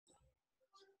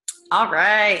All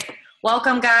right.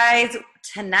 Welcome, guys.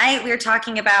 Tonight we are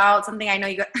talking about something I know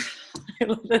you got. I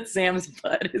love that Sam's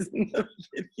butt is in the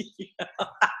video.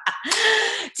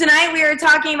 Tonight we are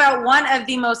talking about one of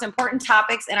the most important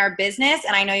topics in our business,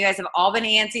 and I know you guys have all been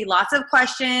antsy, lots of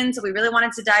questions. So we really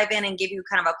wanted to dive in and give you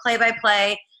kind of a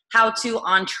play-by-play how-to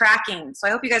on tracking. So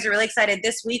I hope you guys are really excited.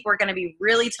 This week we're going to be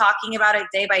really talking about it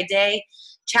day by day,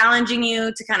 challenging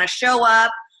you to kind of show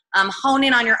up, hone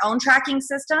in on your own tracking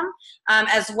system,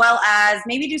 as well as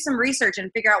maybe do some research and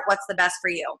figure out what's the best for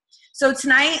you. So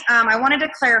tonight, I wanted to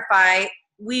clarify,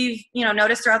 we've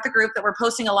noticed throughout the group that we're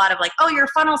posting a lot of like, oh, your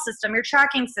funnel system, your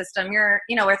tracking system, we're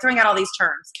throwing out all these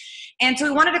terms. And so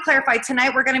we wanted to clarify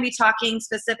tonight, we're going to be talking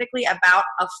specifically about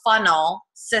a funnel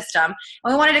system.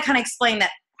 And we wanted to kind of explain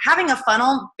that having a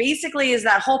funnel basically is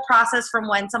that whole process from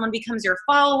when someone becomes your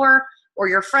follower or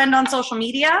your friend on social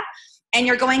media. And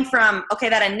you're going from, okay,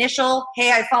 that initial,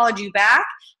 hey, I followed you back,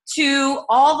 to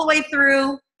all the way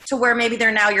through to where maybe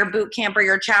they're now your boot camper,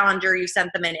 your challenger, you sent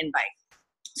them an invite.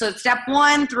 So it's step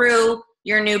one through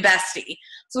your new bestie.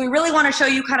 So we really want to show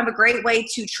you kind of a great way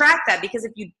to track that, because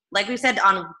if you, like we said,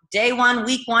 on day one,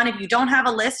 week one, if you don't have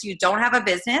a list, you don't have a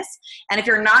business. And if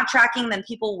you're not tracking, then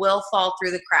people will fall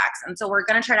through the cracks. And so we're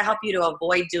going to try to help you to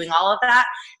avoid doing all of that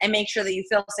and make sure that you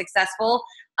feel successful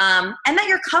and that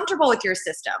you're comfortable with your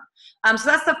system. So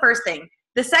that's the first thing.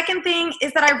 The second thing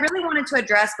is that I really wanted to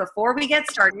address before we get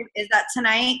started is that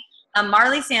tonight,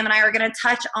 Marley, Sam, and I are going to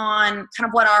touch on kind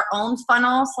of what our own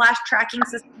funnel / tracking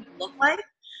system look like.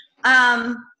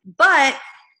 But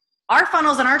our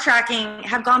funnels and our tracking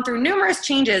have gone through numerous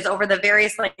changes over the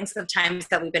various lengths of times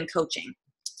that we've been coaching.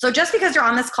 So just because you're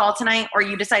on this call tonight or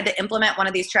you decide to implement one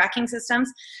of these tracking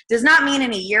systems does not mean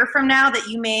in a year from now that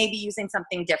you may be using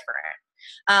something different.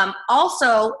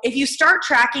 Also, if you start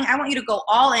tracking, I want you to go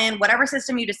all in, whatever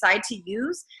system you decide to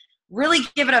use, really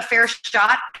give it a fair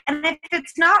shot. And if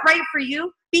it's not right for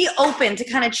you, be open to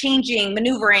kind of changing,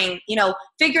 maneuvering,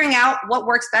 figuring out what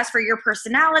works best for your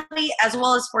personality as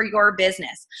well as for your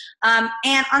business.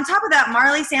 And on top of that,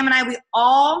 Marley, Sam, and I, we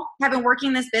all have been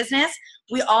working this business.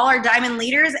 We all are diamond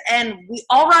leaders and we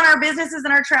all run our businesses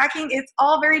and our tracking. It's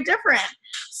all very different.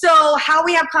 So how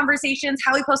we have conversations,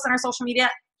 how we post on our social media,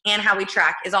 and how we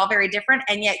track is all very different,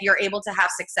 and yet you're able to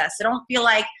have success. So don't feel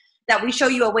like that we show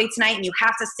you a way tonight and you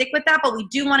have to stick with that, but we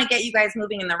do want to get you guys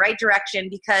moving in the right direction,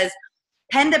 because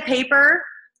pen to paper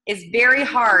is very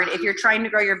hard if you're trying to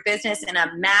grow your business in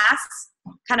a mass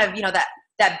kind of,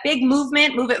 that big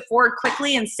movement, move it forward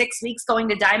quickly in 6 weeks going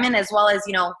to diamond, as well as,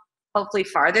 hopefully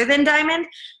farther than diamond.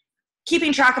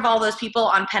 Keeping track of all those people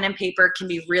on pen and paper can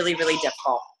be really, really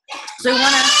difficult. So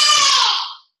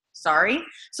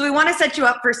we want to set you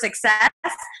up for success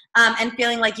and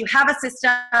feeling like you have a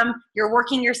system, you're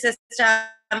working your system,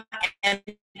 and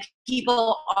you're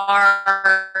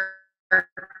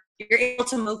able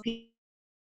to move people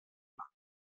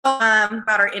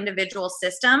about our individual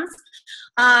systems.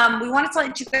 We wanted to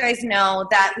let you guys know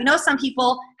that we know some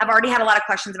people have already had a lot of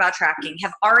questions about tracking,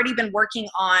 have already been working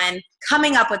on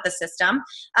coming up with the system.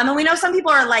 And we know some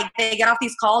people are like, they get off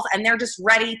these calls and they're just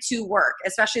ready to work,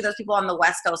 especially those people on the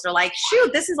West Coast are like,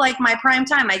 shoot, this is like my prime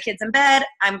time. My kid's in bed.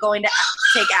 I'm going to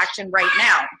take action right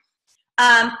now.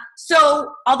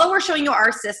 So although we're showing you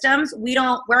our systems, we're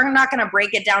not going to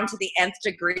break it down to the nth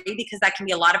degree, because that can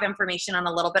be a lot of information and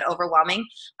a little bit overwhelming.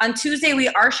 On Tuesday, we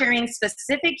are sharing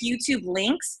specific YouTube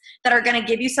links that are going to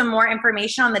give you some more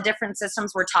information on the different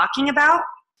systems we're talking about.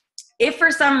 If for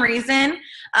some reason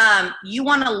you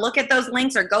want to look at those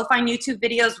links or go find YouTube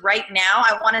videos right now,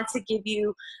 I wanted to give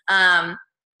you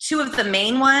two of the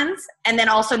main ones, and then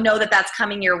also know that that's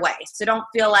coming your way. So don't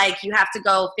feel like you have to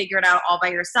go figure it out all by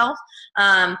yourself.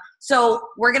 So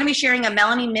we're going to be sharing a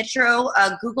Melanie Mitro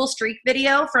Google Streak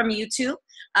video from YouTube.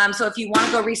 So if you want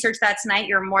to go research that tonight,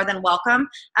 you're more than welcome.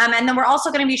 And then we're also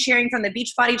going to be sharing from the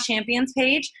Beachbody Champions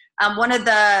page. One of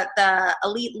the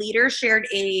elite leaders shared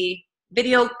a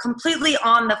video completely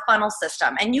on the funnel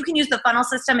system. And you can use the funnel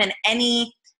system in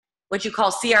any, what you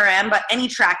call CRM, but any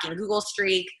tracking, Google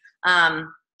Streak,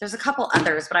 there's a couple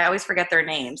others, but I always forget their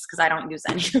names because I don't use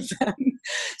any of them.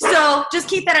 So just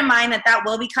keep that in mind, that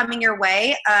will be coming your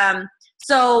way.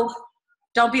 So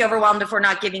don't be overwhelmed if we're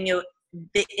not giving you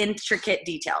the intricate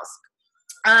details.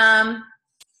 And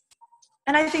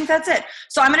I think that's it.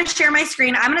 So I'm going to share my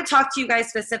screen. I'm going to talk to you guys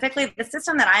specifically. The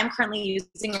system that I'm currently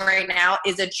using right now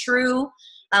is a true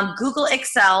Google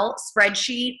Excel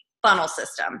spreadsheet funnel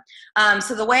system.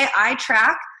 So the way I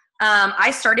track, I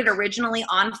started originally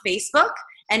on Facebook.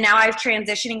 And now I'm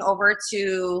transitioning over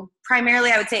to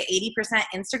primarily, I would say 80%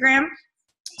 Instagram.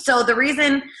 So the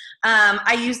reason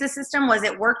I used this system was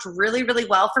it worked really, really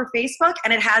well for Facebook,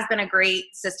 and it has been a great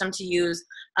system to use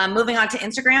moving on to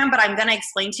Instagram, but I'm going to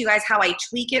explain to you guys how I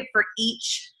tweak it for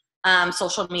each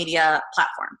social media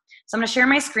platform. So I'm going to share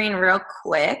my screen real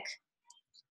quick.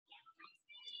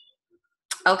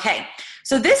 Okay,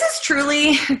 so this is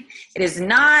truly, it is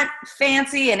not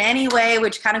fancy in any way,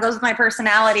 which kind of goes with my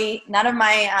personality. None of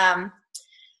my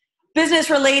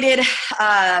business-related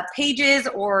pages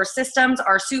or systems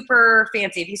are super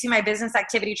fancy. If you see my business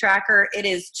activity tracker, it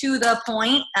is to the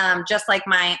point, just like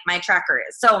my tracker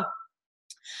is. So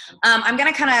I'm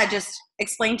going to kind of just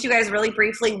explain to you guys really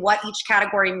briefly what each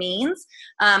category means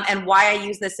and why I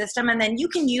use this system. And then you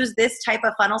can use this type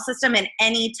of funnel system in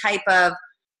any type of,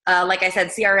 like I said,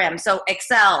 CRM. So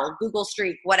Excel, Google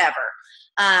Streak, whatever.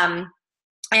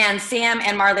 And Sam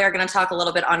and Marley are going to talk a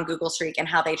little bit on Google Streak and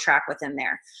how they track within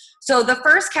there. So the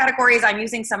first category is I'm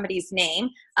using somebody's name.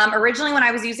 Originally, when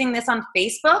I was using this on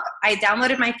Facebook, I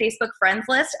downloaded my Facebook friends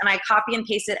list and I copy and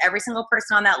pasted every single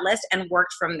person on that list and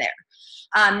worked from there.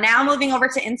 Now moving over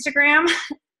to Instagram,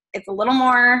 it's a little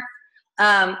more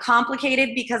complicated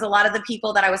because a lot of the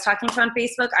people that I was talking to on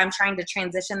Facebook, I'm trying to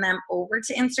transition them over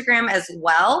to Instagram as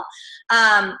well.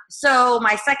 So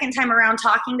my second time around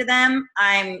talking to them,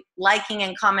 I'm liking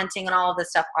and commenting on all of the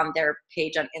stuff on their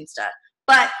page on Insta.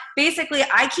 But basically,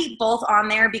 I keep both on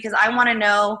there because I want to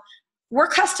know we're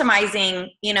customizing,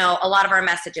 you know, a lot of our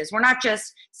messages. We're not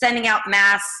just sending out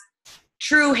mass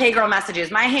true Hey Girl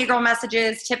messages. My Hey Girl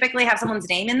messages typically have someone's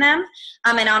name in them.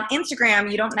 And on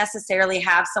Instagram, you don't necessarily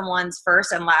have someone's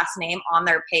first and last name on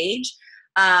their page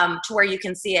to where you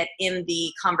can see it in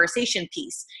the conversation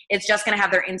piece. It's just going to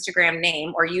have their Instagram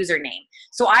name or username.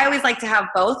 So I always like to have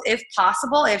both if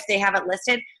possible, if they have it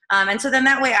listed. And so then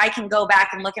that way I can go back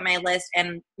and look at my list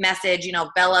and message, you know,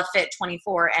 Bella Fit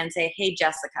 24 and say, hey,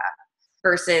 Jessica,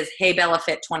 versus hey, Bella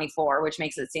Fit 24, which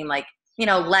makes it seem like, you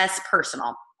know, less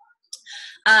personal.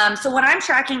 So when I'm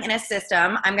tracking in a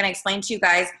system, I'm going to explain to you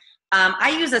guys,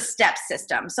 I use a step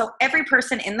system. So every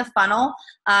person in the funnel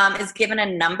is given a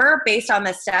number based on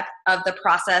the step of the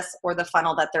process or the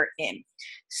funnel that they're in.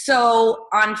 So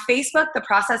on Facebook, the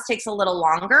process takes a little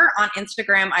longer. On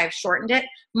Instagram, I've shortened it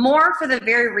more for the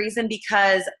very reason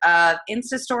because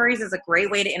Insta Stories is a great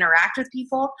way to interact with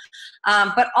people.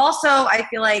 But also I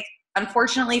feel like,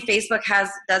 unfortunately, Facebook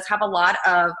does have a lot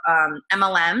of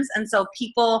MLMs, and so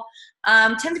people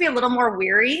tend to be a little more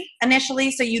weary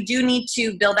initially, so you do need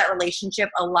to build that relationship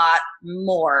a lot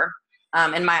more,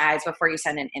 in my eyes, before you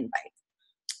send an invite.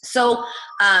 So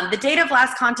the date of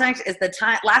last contact is the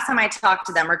last time I talked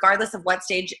to them, regardless of what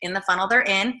stage in the funnel they're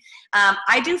in.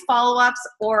 I do follow-ups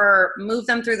or move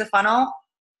them through the funnel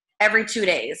every 2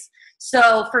 days.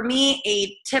 So for me,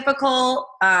 a typical,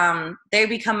 they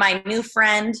become my new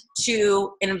friend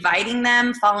to inviting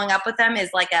them, following up with them is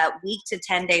like a week to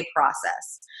 10-day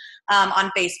process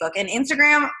on Facebook. And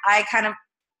Instagram, I kind of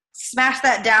smash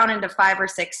that down into 5 or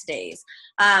 6 days.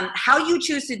 How you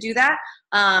choose to do that,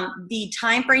 the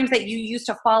time frames that you use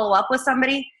to follow up with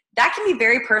somebody, that can be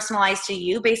very personalized to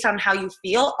you based on how you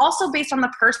feel, also based on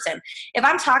the person. If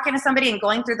I'm talking to somebody and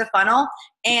going through the funnel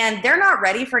and they're not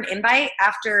ready for an invite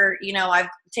after, you know, I've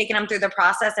taken them through the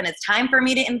process and it's time for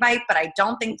me to invite, but I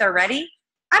don't think they're ready,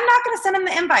 I'm not going to send them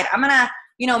the invite. I'm going to,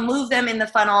 you know, move them in the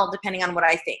funnel depending on what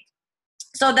I think.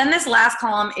 So then this last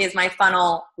column is my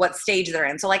funnel, what stage they're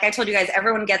in. So like I told you guys,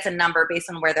 everyone gets a number based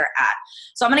on where they're at.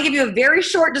 So I'm going to give you a very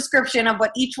short description of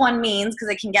what each one means because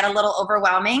it can get a little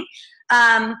overwhelming.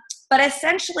 But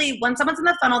essentially, when someone's in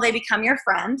the funnel, they become your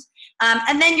friend.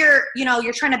 And then you're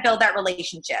trying to build that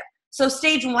relationship. So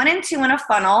stage 1 and 2 in a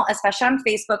funnel, especially on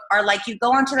Facebook, are like you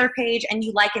go onto their page and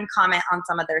you like and comment on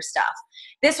some of their stuff.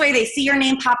 This way they see your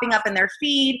name popping up in their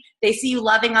feed, they see you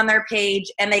loving on their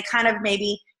page, and they kind of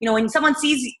maybe, you know, when someone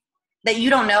sees that you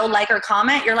don't know, like or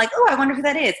comment, you're like, oh, I wonder who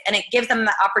that is. And it gives them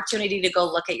the opportunity to go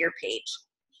look at your page.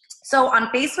 So on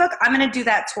Facebook, I'm going to do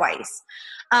that twice.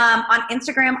 On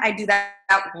Instagram, I do that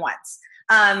once.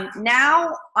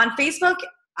 Now on Facebook,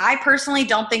 I personally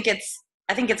don't think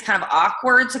I think it's kind of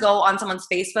awkward to go on someone's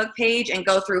Facebook page and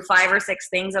go through 5 or 6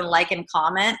 things and like and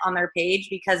comment on their page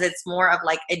because it's more of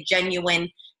like a genuine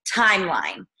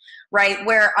timeline, right?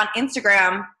 Where on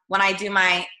Instagram, when I do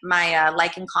my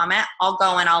like and comment, I'll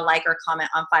go and I'll like or comment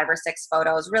on 5 or 6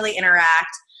 photos, really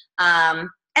interact.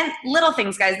 And little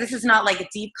things, guys, this is not like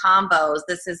deep combos.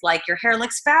 This is like your hair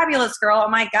looks fabulous, girl. Oh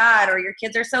my God. Or your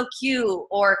kids are so cute,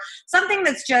 or something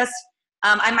that's just,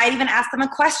 I might even ask them a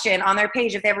question on their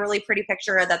page. If they have a really pretty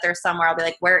picture that they're somewhere, I'll be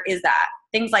like, where is that?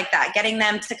 Things like that. Getting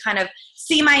them to kind of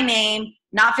see my name,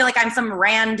 not feel like I'm some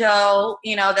rando,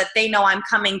 you know, that they know I'm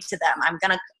coming to them.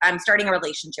 I'm starting a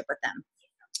relationship with them.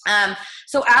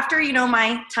 So after,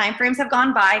 my time frames have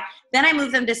gone by, then I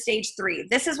move them to stage 3.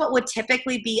 This is what would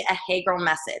typically be a Hey Girl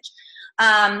message.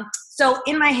 So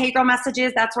in my Hey Girl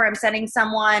messages, that's where I'm sending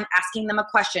someone, asking them a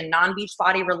question,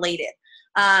 non-Beachbody related.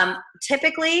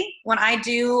 Typically when I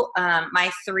do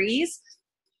my 3s,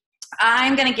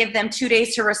 I'm going to give them 2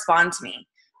 days to respond to me.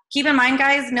 Keep in mind,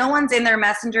 guys, no one's in their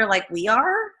messenger like we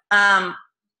are. I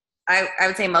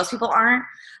would say most people aren't.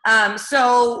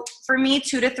 So for me,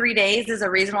 2 to 3 days is a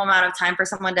reasonable amount of time for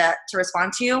someone to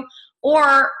respond to you.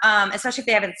 Or especially if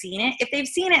they haven't seen it. If they've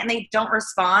seen it and they don't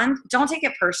respond, don't take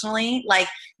it personally. Like,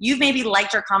 you've maybe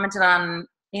liked or commented on,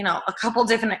 a couple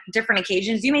different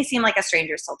occasions. You may seem like a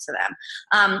stranger still to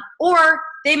them. Or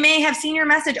they may have seen your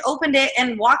message, opened it,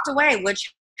 and walked away,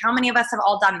 which how many of us have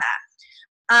all done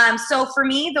that? So for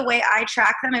me, the way I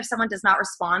track them, if someone does not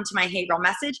respond to my Hey Girl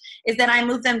message, is that I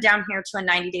move them down here to a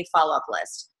 90-day follow-up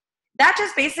list. That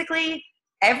just basically,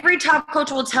 every top coach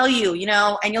will tell you,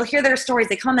 and you'll hear their stories.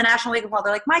 They come on the National Wake Up Call.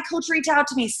 They're like, my coach reached out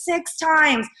to me 6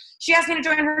 times. She asked me to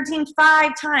join her team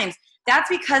 5 times. That's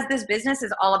because this business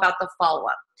is all about the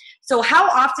follow-up. So how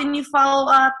often you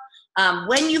follow up,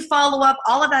 when you follow up,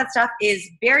 all of that stuff is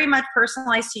very much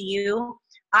personalized to you.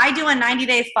 I do a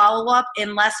 90-day follow-up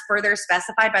unless further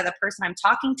specified by the person I'm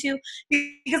talking to,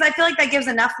 because I feel like that gives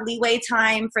enough leeway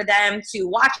time for them to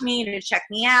watch me, to check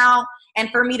me out, and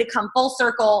for me to come full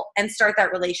circle and start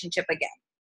that relationship again.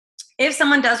 If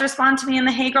someone does respond to me in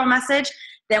the Hey Girl message,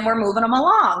 then we're moving them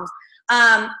along.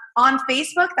 On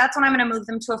Facebook, that's when I'm going to move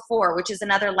them to a 4, which is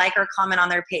another like or comment on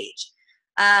their page.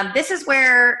 This is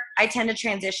where I tend to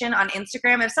transition. On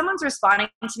Instagram, if someone's responding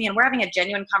to me and we're having a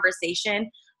genuine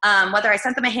conversation, whether I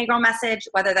sent them a Hey Girl message,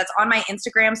 whether that's on my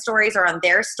Instagram stories or on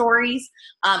their stories,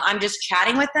 I'm just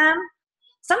chatting with them.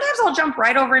 Sometimes I'll jump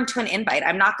right over into an invite.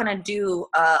 I'm not going to do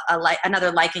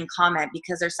another like and comment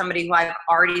because there's somebody who I've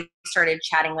already started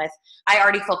chatting with. I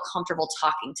already feel comfortable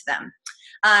talking to them.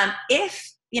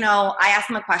 If, I ask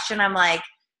them a question, I'm like,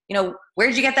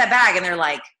 where'd you get that bag? And they're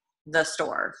like, the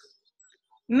store.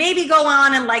 Maybe go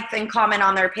on and like and comment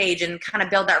on their page and kind of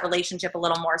build that relationship a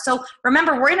little more. So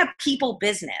remember, we're in a people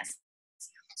business.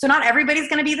 So not everybody's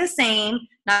going to be the same.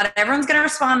 Not everyone's going to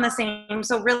respond the same.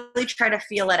 So really try to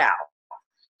feel it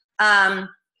out.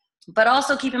 But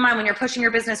also keep in mind, when you're pushing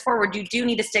your business forward, you do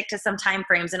need to stick to some time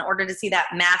frames in order to see that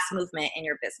mass movement in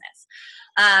your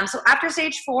business. So after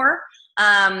stage 4,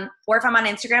 or if I'm on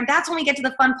Instagram, that's when we get to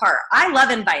the fun part. I love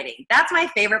inviting. That's my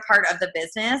favorite part of the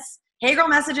business. Hey Girl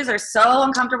messages are so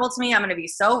uncomfortable to me. I'm going to be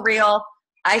so real.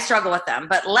 I struggle with them.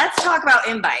 But let's talk about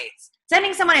invites.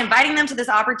 Sending someone, inviting them to this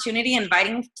opportunity,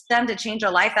 inviting them to change their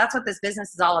life, that's what this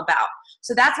business is all about.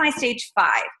 So that's my stage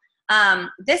 5.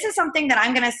 This is something that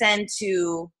I'm going to send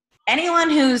to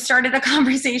anyone who started a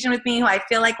conversation with me, who I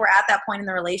feel like we're at that point in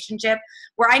the relationship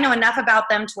where I know enough about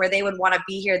them to where they would want to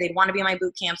be here, they'd want to be in my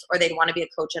boot camps, or they'd want to be a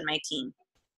coach on my team.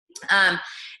 And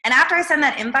after I send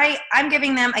that invite, I'm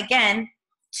giving them, again,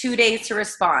 2 days to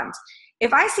respond.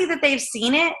 If I see that they've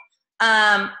seen it,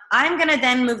 I'm going to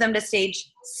then move them to stage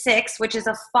 6, which is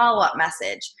a follow-up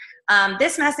message.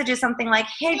 This message is something like,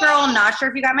 hey girl, I'm not sure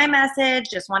if you got my message.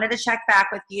 Just wanted to check back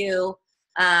with you.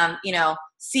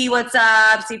 See what's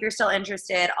up, see if you're still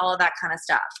interested, all of that kind of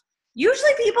stuff.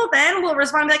 Usually people then will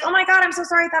respond and be like, oh my God, I'm so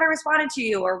sorry, I thought I responded to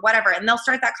you, or whatever. And they'll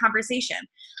start that conversation.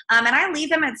 And I leave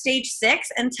them at stage 6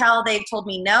 until they've told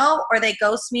me no, or they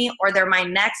ghost me, or they're my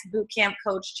next bootcamp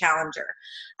coach challenger.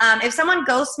 If someone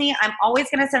ghosts me, I'm always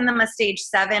going to send them a stage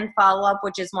 7 follow-up,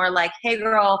 which is more like, hey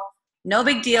girl, no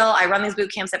big deal. I run these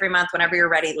boot camps every month. Whenever you're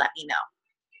ready, let me know.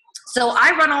 So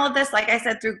I run all of this, like I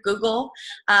said, through Google.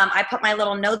 I put my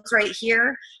little notes right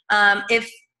here.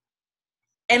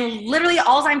 And literally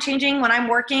all I'm changing when I'm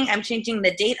working, I'm changing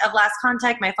the date of last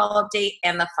contact, my follow-up date,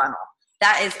 and the funnel.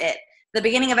 That is it. The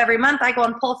beginning of every month, I go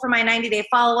and pull from my 90-day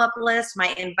follow-up list,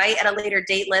 my invite at a later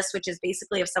date list, which is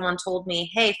basically if someone told me,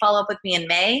 hey, follow up with me in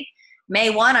May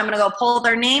 1, I'm going to go pull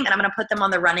their name, and I'm going to put them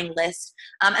on the running list.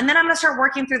 And then I'm going to start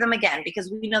working through them again,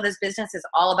 because we know this business is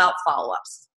all about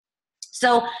follow-ups.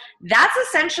 So that's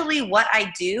essentially what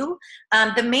I do.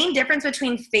 The main difference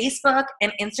between Facebook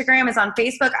and Instagram is on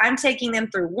Facebook, I'm taking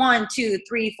them through 1, 2,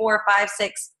 3, 4, 5,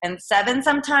 6, and 7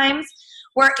 sometimes.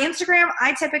 Where Instagram,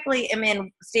 I typically am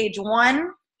in stage 1,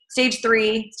 stage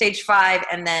 3, stage 5,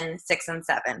 and then 6 and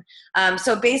 7.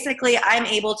 So basically, I'm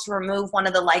able to remove one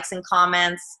of the likes and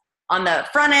comments on the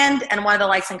front end and one of the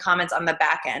likes and comments on the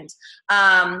back end.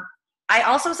 I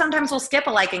also sometimes will skip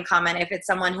a like and comment if it's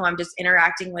someone who I'm just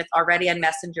interacting with already on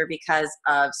Messenger because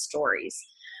of stories.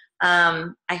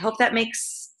 I hope that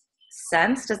makes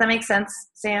sense. Does that make sense,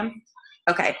 Sam?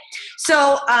 Okay.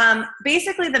 So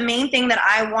basically the main thing that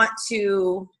I want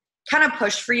to kind of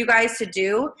push for you guys to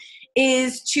do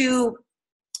is to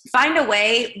find a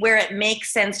way where it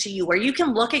makes sense to you, where you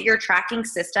can look at your tracking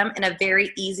system in a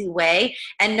very easy way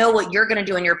and know what you're going to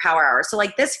do in your power hour. So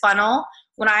like this funnel,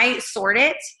 when I sort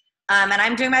it, and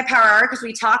I'm doing my power hour because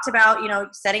we talked about, you know,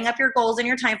 setting up your goals and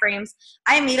your time frames,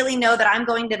 I immediately know that I'm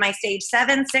going to my stage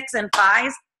 7, 6, and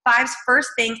 5s first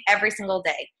thing every single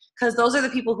day, because those are the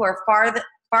people who are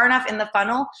far enough in the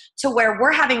funnel to where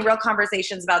we're having real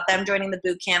conversations about them joining the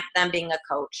boot camp, them being a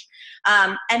coach.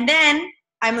 And then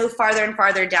I move farther and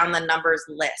farther down the numbers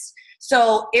list.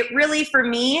 So it really, for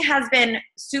me, has been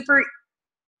super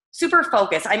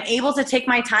focused. I'm able to take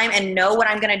my time and know what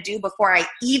I'm going to do before I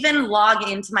even log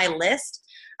into my list.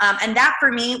 And that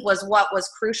for me was what was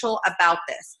crucial about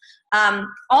this.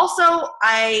 Also,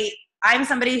 I'm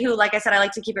somebody who, like I said, I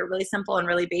like to keep it really simple and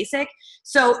really basic.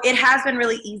 So it has been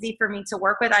really easy for me to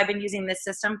work with. I've been using this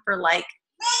system for like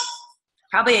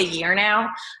probably a year now.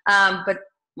 But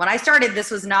when I started,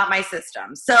 this was not my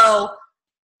system. So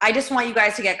I just want you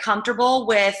guys to get comfortable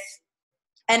with,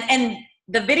 and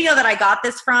the video that I got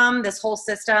this from, this whole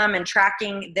system and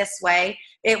tracking this way,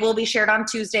 it will be shared on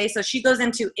Tuesday. So she goes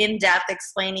into in-depth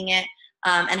explaining it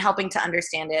and helping to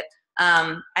understand it.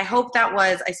 I hope that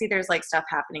was, I see there's like stuff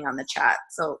happening on the chat.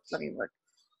 So let me look.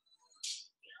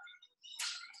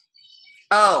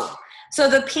 Oh, so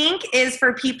the pink is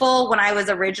for people when I was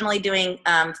originally doing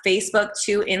Facebook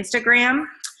to Instagram.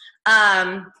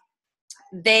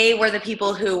 They were the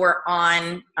people who were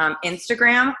on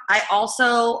Instagram. I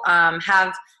also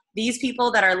have these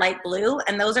people that are light blue,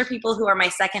 and those are people who are my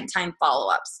second time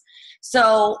follow-ups.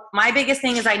 So my biggest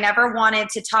thing is I never wanted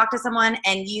to talk to someone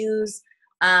and use,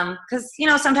 because, you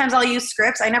know, sometimes I'll use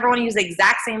scripts. I never want to use the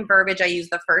exact same verbiage I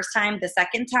used the first time, the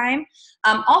second time.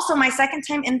 Also, my second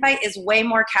time invite is way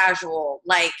more casual.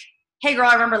 Like, hey girl,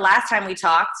 I remember last time we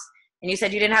talked and you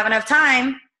said you didn't have enough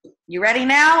time. You ready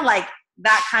now? Like,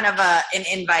 that kind of an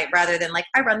invite rather than like,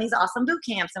 I run these awesome boot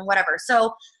camps and whatever.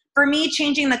 So for me,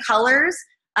 changing the colors,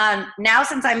 now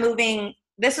since I'm moving,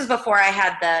 this was before I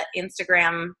had the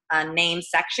Instagram name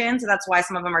section. So that's why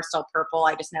some of them are still purple.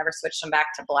 I just never switched them back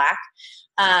to black.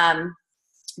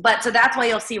 But so that's why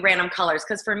you'll see random colors.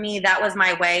 Because for me, that was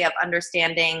my way of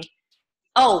understanding,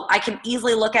 oh, I can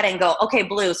easily look at it and go, okay,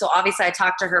 blue. So obviously I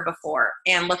talked to her before,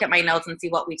 and look at my notes and see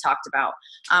what we talked about.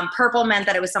 Purple meant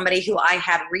that it was somebody who I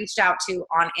had reached out to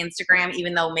on Instagram,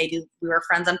 even though maybe we were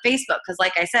friends on Facebook. Because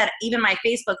like I said, even my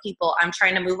Facebook people, I'm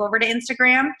trying to move over to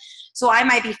Instagram. So I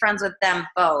might be friends with them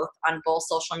both on both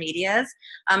social medias.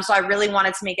 So I really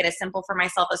wanted to make it as simple for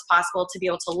myself as possible to be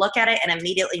able to look at it and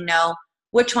immediately know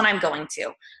which one I'm going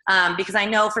to. Because I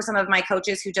know for some of my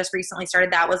coaches who just recently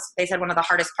started, they said one of the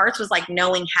hardest parts was like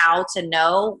knowing how to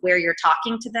know where you're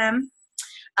talking to them.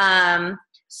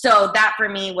 So that for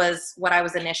me was what I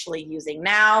was initially using.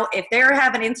 Now, if they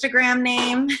have an Instagram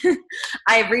name,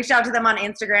 I've reached out to them on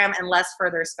Instagram unless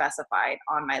further specified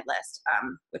on my list,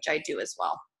 which I do as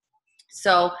well.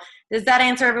 So does that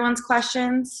answer everyone's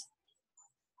questions?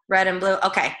 Red and blue?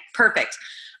 Okay, perfect.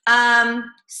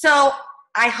 So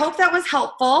I hope that was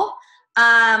helpful.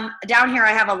 Down here,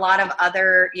 I have a lot of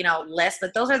other, lists,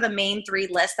 but those are the main 3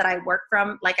 lists that I work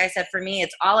from. Like I said, for me,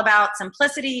 it's all about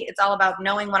simplicity. It's all about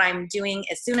knowing what I'm doing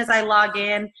as soon as I log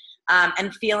in,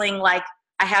 and feeling like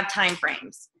I have time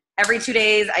frames. Every 2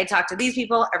 days, I talk to these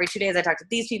people. Every 2 days, I talk to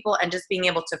these people, and just being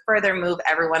able to further move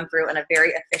everyone through in a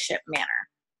very efficient manner.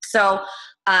 So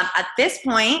at this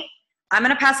point, I'm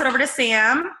going to pass it over to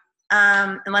Sam.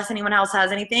 Unless anyone else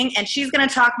has anything. And she's going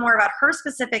to talk more about her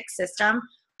specific system,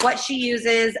 what she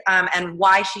uses, and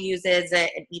why she uses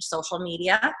it in each social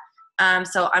media.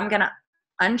 So I'm going to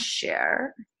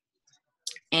unshare.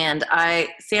 And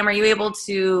Sam, are you able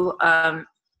to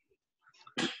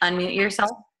unmute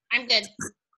yourself? I'm good.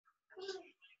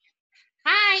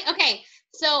 Hi. Okay.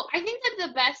 So I think that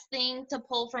the best thing to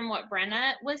pull from what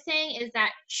Brenna was saying is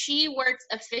that she works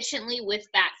efficiently with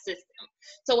that system.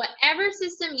 So whatever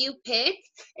system you pick,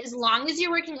 as long as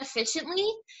you're working efficiently,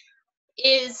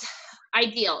 is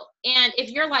ideal. And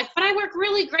if you're like, but I work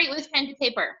really great with pen to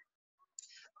paper.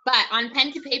 But on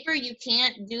pen to paper, you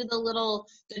can't do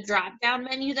the drop down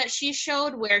menu that she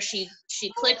showed where she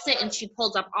clicks it and she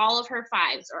pulls up all of her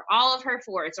 5s or all of her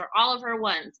 4s or all of her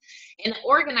 1s and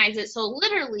organize it. So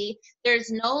literally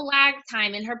there's no lag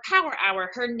time in her power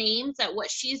hour. Her names at what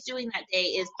she's doing that day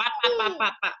is bop, bop, bop,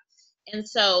 bop, bop. And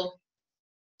so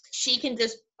she can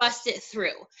just bust it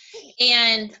through.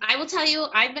 And I will tell you,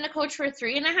 I've been a coach for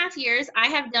 3.5 years. I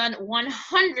have done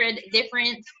 100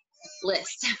 different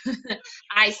list.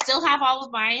 I still have all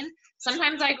of mine.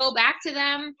 Sometimes I go back to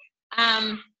them.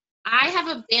 I have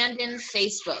abandoned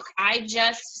Facebook. I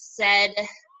just said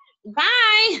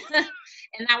bye.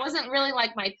 And that wasn't really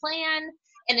like my plan.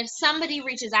 And if somebody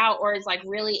reaches out or is like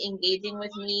really engaging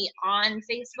with me on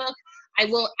Facebook, I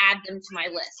will add them to my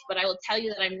list. But I will tell you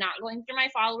that I'm not going through my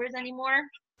followers anymore.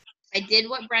 I did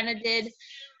what Brenna did.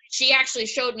 She actually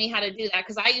showed me how to do that,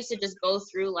 because I used to just go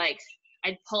through, like,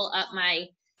 I'd pull up my,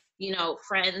 you know,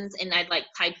 friends and I'd like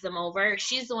type them over.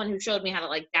 She's the one who showed me how to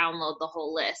like download the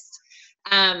whole list.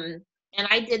 And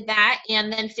I did that,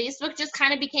 and then Facebook just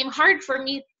kind of became hard for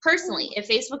me personally. If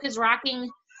Facebook is rocking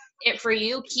it for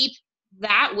you, keep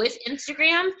that with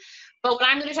Instagram. But what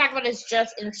I'm going to talk about is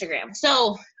just Instagram.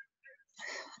 So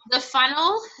the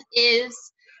funnel is,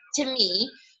 to me,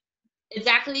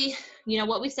 exactly, you know,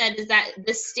 what we said is that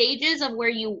the stages of where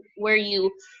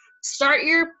you start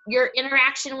your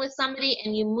interaction with somebody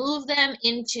and you move them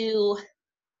into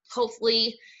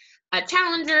hopefully a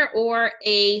challenger or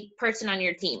a person on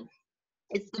your team.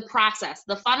 It's the process.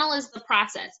 The funnel is the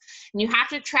process, and you have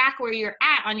to track where you're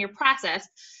at on your process.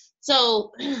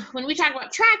 So when we talk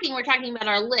about tracking, we're talking about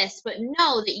our list, but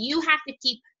know that you have to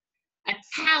keep a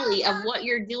tally of what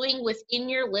you're doing within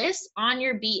your list on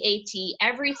your BAT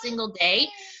every single day,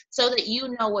 so that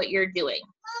you know what you're doing.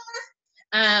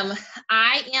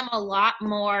 I am a lot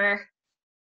more,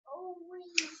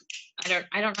 I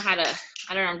don't know how to,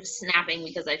 I'm just snapping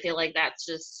because I feel like that's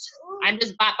just, I'm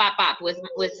just bop with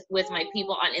my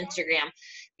people on Instagram,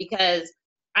 because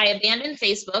I abandoned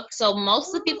Facebook. So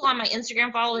most of the people on my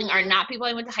Instagram following are not people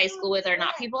I went to high school with, are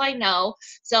not people I know.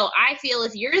 So I feel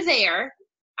if you're there,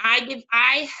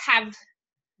 I have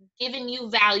given you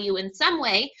value in some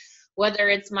way, whether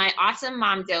it's my awesome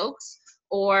mom jokes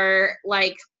or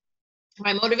like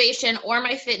my motivation or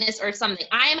my fitness or something.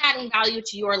 I am adding value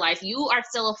to your life. You are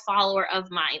still a follower of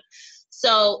mine.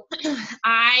 So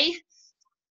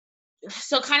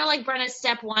so kind of like Brenna's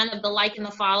step one of the like and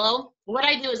the follow, what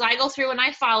I do is I go through and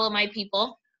I follow my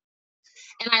people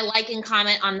and I like and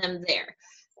comment on them there.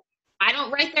 I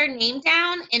don't write their name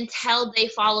down until they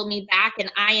follow me back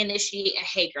and I initiate a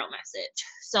hey girl message.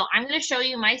 So I'm going to show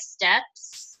you my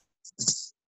steps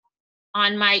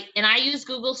on my, and I use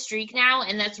Google Streak now,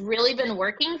 and that's really been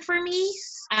working for me.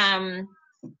 Cami?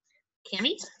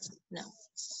 No.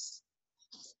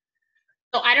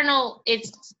 So I don't know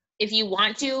if you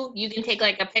want to, you can take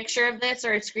like a picture of this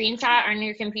or a screenshot on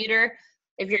your computer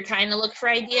if you're trying to look for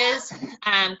ideas,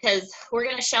 because we're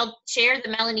going to share the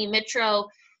Melanie Mitro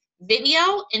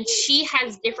video, and she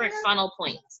has different funnel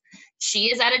points.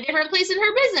 She is at a different place in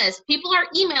her business. People are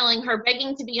emailing her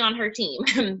begging to be on her team.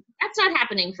 That's not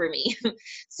happening for me.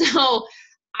 So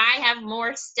I have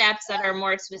more steps that are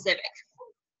more specific.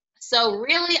 So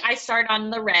really I start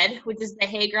on the red, which is the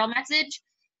hey girl message.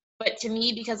 But to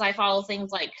me, because I follow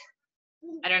things like,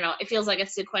 I don't know, it feels like a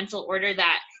sequential order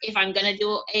that if I'm going to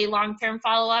do a long-term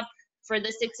follow-up for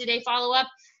the 60-day follow-up,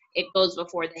 it goes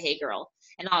before the hey girl.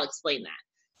 And I'll explain that.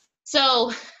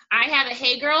 So I have a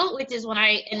hey girl, which is when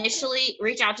I initially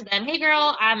reach out to them. Hey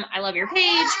girl, I love your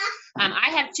page. I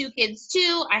have 2 kids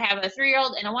too. I have a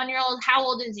 3-year-old and a 1-year-old. How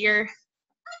old is your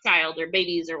child or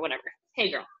babies or whatever? Hey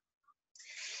girl.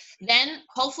 Then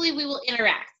hopefully we will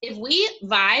interact. If we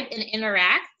vibe and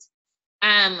interact,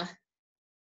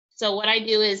 so what I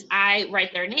do is I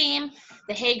write their name,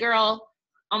 the hey girl.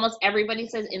 Almost everybody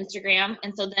says Instagram,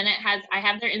 and so then I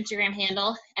have their Instagram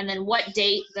handle, and then what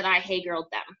date that I hey girled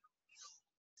them.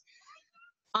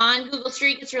 On Google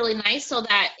Streak, it's really nice so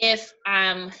that if,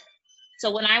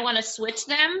 so when I want to switch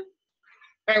them,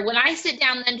 or when I sit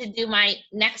down then to do my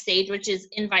next stage, which is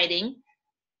inviting,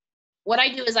 what I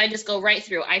do is I just go right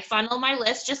through. I funnel my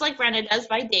list just like Brenna does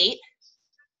by date.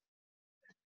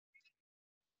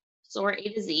 So we're A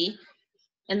to Z.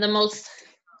 And the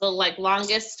like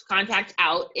longest contact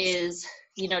out is,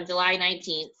 you know, July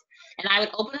 19th. And I would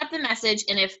open up the message,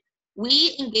 and if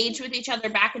we engage with each other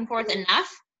back and forth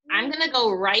enough, I'm going to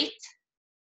go right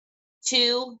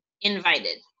to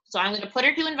invited. So I'm going to put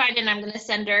her to invited, and I'm going to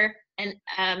send her an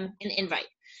invite.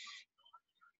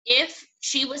 If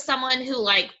she was someone who,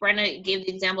 like Brenna gave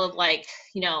the example of, like,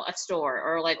 you know, a store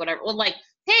or like whatever, well, like,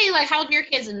 hey, like, how old are your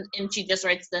kids? And she just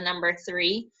writes the number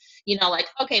 3, you know, like,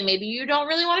 okay, maybe you don't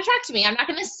really want to talk to me. I'm not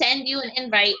going to send you an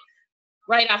invite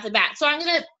right off the bat. So I'm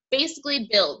going to basically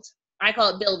build. I call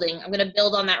it building. I'm going to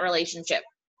build on that relationship.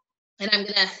 And I'm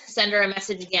going to send her a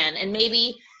message again. And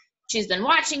maybe she's been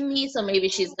watching me, so maybe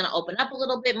she's going to open up a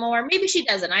little bit more. Maybe she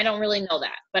doesn't. I don't really know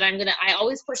that. But I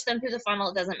always push them through the funnel.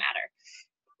 It doesn't matter.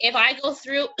 If I go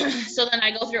through, so then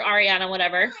I go through Ariana,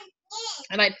 whatever,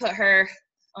 and I put her,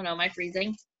 oh no, am I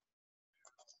freezing?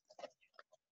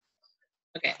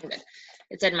 Okay, I'm good.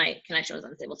 It said my connection was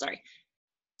unstable, sorry.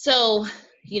 So,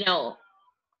 you know,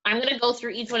 I'm going to go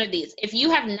through each one of these. If you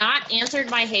have not answered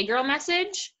my Hey Girl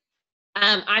message,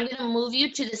 I'm going to move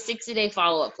you to the 60-day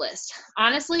follow-up list.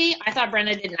 Honestly, I thought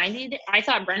Brenna did 90 days. I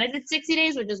thought Brenna did 60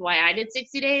 days, which is why I did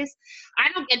 60 days. I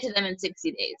don't get to them in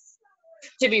 60 days,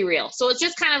 to be real. So it's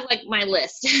just kind of like my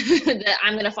list that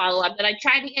I'm going to follow up that I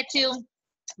tried to get to.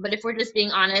 But if we're just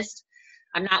being honest,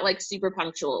 I'm not like super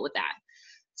punctual with that.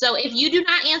 So if you do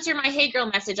not answer my Hey Girl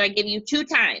message, I give you 2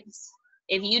 times.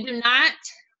 If you do not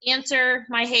answer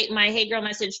my Hey Girl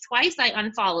message twice, I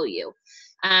unfollow you.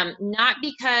 Not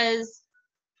because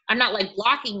I'm not like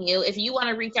blocking you. If you want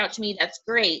to reach out to me, that's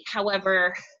great.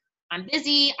 However, I'm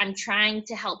busy. I'm trying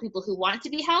to help people who want to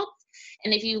be helped.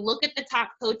 And if you look at the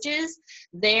top coaches,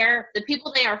 the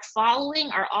people they are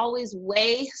following are always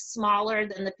way smaller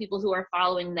than the people who are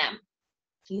following them.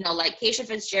 You know, like Keisha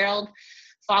Fitzgerald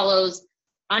follows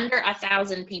under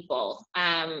 1,000 people.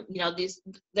 You know,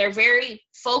 they're very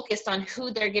focused on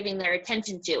who they're giving their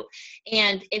attention to.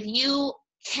 And if you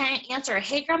can't answer a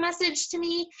Hey Girl message to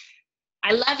me,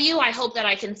 I love you. I hope that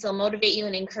I can still motivate you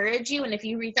and encourage you. And if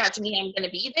you reach out to me, I'm going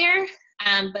to be there.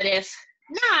 But if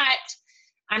not,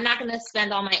 I'm not going to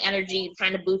spend all my energy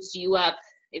trying to boost you up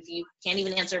if you can't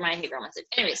even answer my Hey Girl message.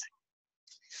 Anyways,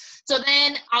 so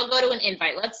then I'll go to an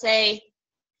invite. Let's say,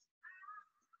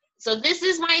 so this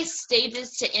is my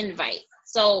stages to invite.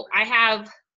 So I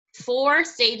have 4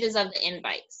 stages of the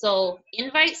invite. So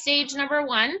invite stage number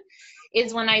 1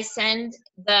 is when I send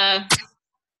the,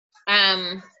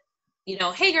 you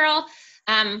know, hey girl,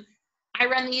 I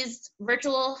run these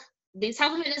Health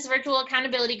and Fitness virtual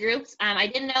accountability groups. I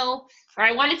didn't know, or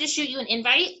I wanted to shoot you an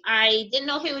invite. I didn't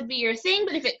know if it would be your thing,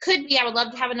 but if it could be, I would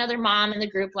love to have another mom in the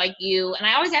group like you. And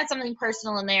I always add something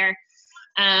personal in there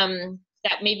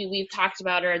that maybe we've talked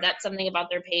about, or that's something about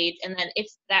their page. And then if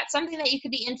that's something that you could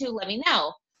be into, let me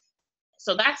know.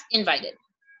 So that's invited.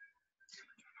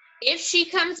 If she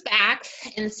comes back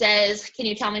and says, can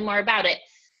you tell me more about it?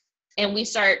 And we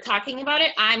start talking about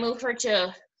it, I move her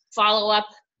to follow up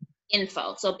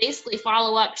info. So basically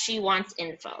follow up, she wants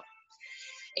info.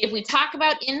 If we talk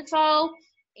about info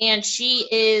and she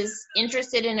is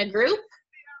interested in a group,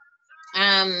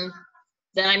 then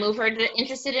I move her to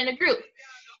interested in a group.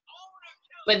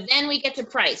 But then we get to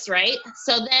price, right?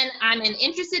 So then I'm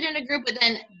interested in a group, but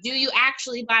then do you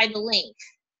actually buy the link?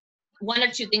 One or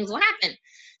 2 things will happen.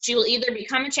 She will either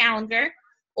become a challenger,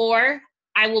 or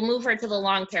I will move her to the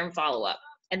long-term follow-up.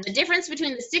 And the difference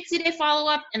between the 60-day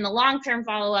follow-up and the long-term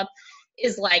follow-up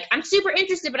is like, I'm super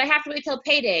interested, but I have to wait till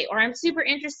payday, or I'm super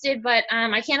interested, but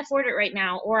I can't afford it right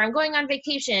now, or I'm going on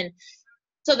vacation.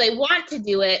 So they want to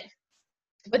do it,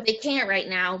 but they can't right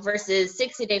now, versus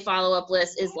 60-day follow-up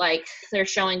list is like they're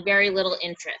showing very little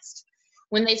interest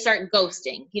when they start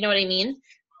ghosting. You know what I mean?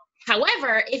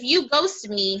 However, if you ghost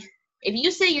me, if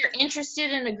you say you're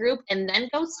interested in a group and then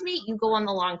ghost me, you go on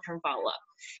the long-term follow-up.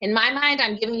 In my mind,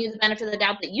 I'm giving you the benefit of the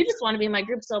doubt that you just want to be in my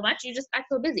group so much, you just act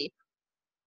so busy.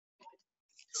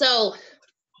 So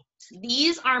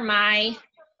these are I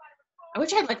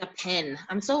wish I had like a pen.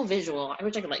 I'm so visual. I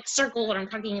wish I could like circle what I'm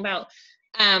talking about.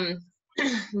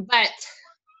 But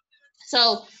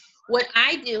so what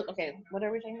I do, okay, what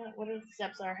are we talking about? What are the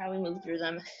steps are, how we move through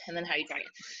them, and then how you track it.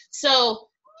 So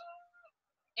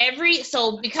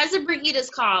because of Brigitta's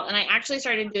call, and I actually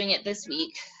started doing it this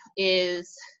week,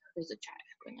 there's a chat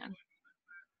going on.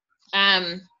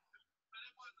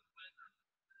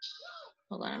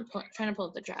 Hold on, I'm trying to pull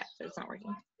up the chat, but it's not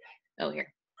working. Oh,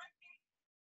 here.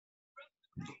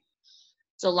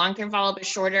 So long-term follow-up is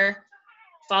shorter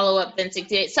follow-up than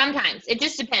 60 days. Sometimes, it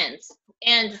just depends.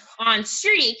 And on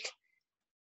Streak,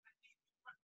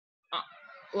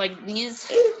 like these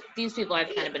people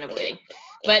I've kind of been avoiding,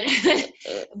 but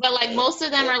like most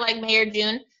of them are like May or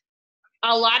June.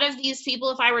 A lot of these people,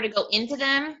 if I were to go into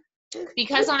them,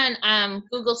 because on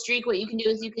Google Streak, what you can do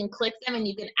is you can click them and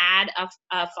you can add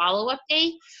a follow-up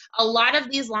day. A lot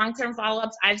of these long-term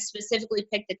follow-ups, I've specifically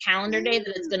picked a calendar day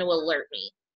that it's going to alert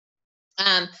me.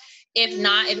 If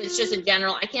not, if it's just a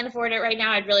general, I can't afford it right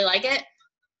now, I'd really like it,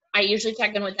 I usually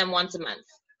check in with them once a month.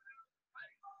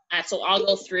 So I'll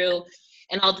go through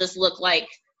and I'll just look like,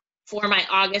 for my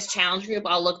August challenge group,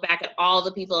 I'll look back at all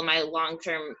the people in my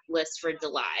long-term list for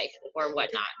July or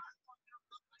whatnot,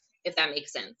 if that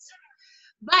makes sense.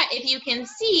 But if you can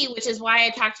see, which is why I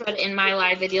talked about it in my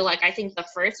live video, like I think the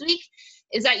first week,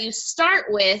 is that you start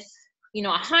with, you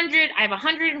know, I have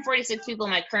 146 people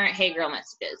in my current Hey Girl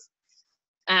messages.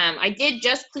 I did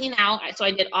just clean out, so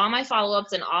I did all my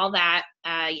follow-ups and all that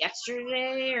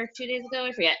yesterday or 2 days ago,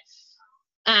 I forget.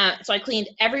 So I cleaned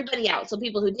everybody out. So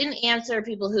people who didn't answer,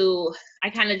 people who I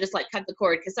kind of just like cut the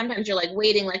cord, because sometimes you're like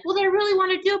waiting, like, well, they really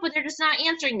want to do it, but they're just not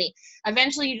answering me.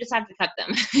 Eventually you just have to cut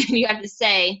them. You have to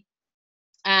say,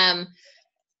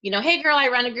 hey girl, I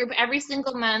run a group every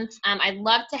single month. I'd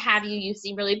love to have you. You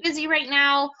seem really busy right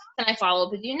now. Can I follow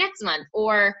up with you next month?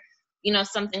 Or,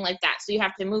 something like that. So you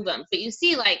have to move them. But you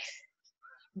see, like,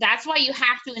 that's why you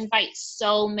have to invite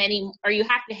so many, or you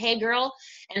have to, hey girl,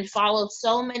 and follow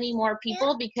so many more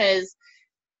people, because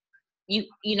you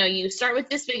start with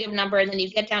this big of a number, and then you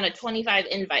get down to 25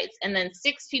 invites, and then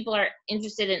 6 people are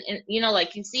interested in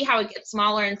like, you see how it gets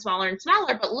smaller and smaller and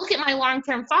smaller. But look at my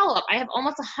long-term follow-up. I have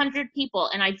almost 100 people,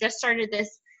 and I just started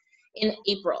this in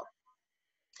April.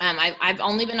 I've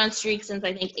only been on Streak since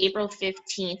I think April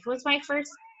 15th was my first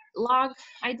log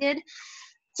I did.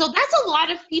 So that's a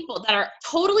lot of people that are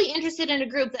totally interested in a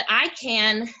group that I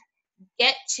can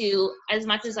get to as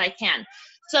much as I can.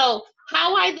 So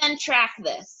how I then track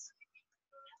this.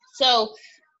 So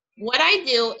what I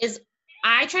do is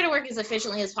I try to work as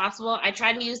efficiently as possible. I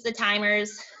try to use the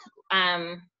timers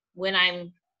when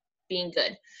I'm being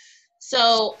good.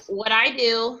 So what I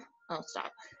do,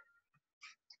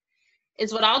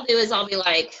 is what I'll do is I'll be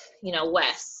like,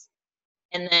 Wes,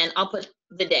 and then I'll put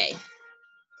the day.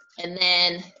 And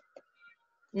then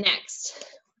next,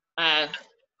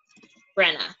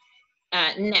 Brenna,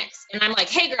 next. And I'm like,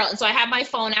 hey girl. And so I have my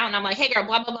phone out and I'm like, hey girl,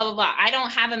 blah, blah, blah, blah, blah. I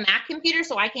don't have a Mac computer,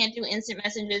 so I can't do instant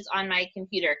messages on my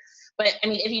computer. But I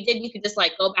mean, if you did, you could just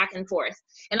like go back and forth.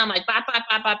 And I'm like, bop, bop,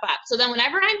 bop, bop, bop. So then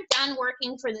whenever I'm done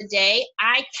working for the day,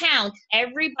 I count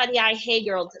everybody I hey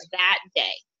girled that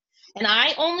day. And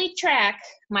I only track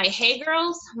my hey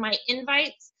girls, my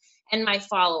invites, and my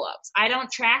follow-ups. I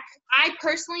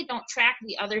personally don't track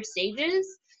the other stages.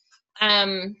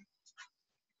 I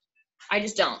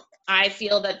just don't. I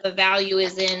feel that the value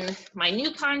is in my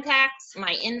new contacts,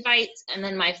 my invites, and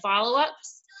then my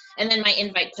follow-ups, and then my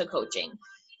invite to coaching.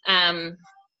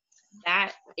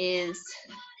 That's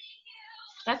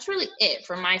really it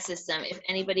for my system. If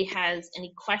anybody has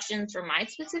any questions for my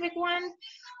specific one,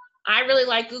 I really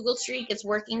like Google Streak. It's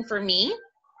working for me.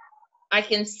 I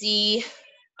can see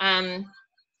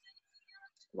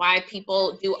why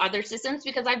people do other systems,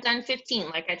 because I've done 15,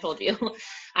 like I told you.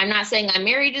 I'm not saying I'm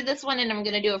married to this one and I'm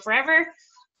going to do it forever,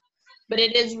 but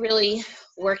it is really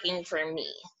working for me.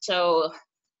 So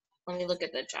let me look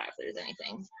at the chat if there's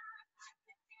anything.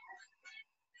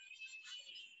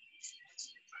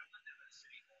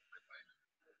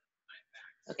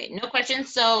 Okay, no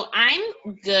questions. So I'm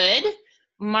good.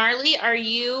 Marley, are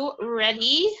you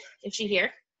ready? Is she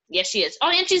here? Yes, she is.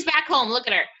 Oh, and she's back home. Look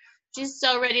at her. She's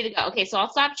so ready to go. Okay, so I'll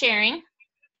stop sharing.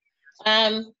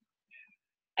 I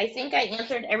think I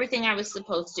answered everything I was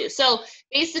supposed to. So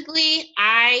basically,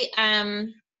 I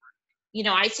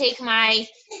take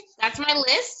that's my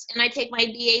list, and I take my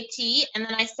BAT, and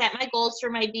then I set my goals for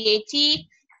my BAT,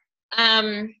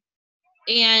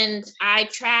 and I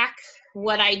track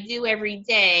what I do every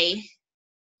day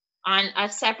on a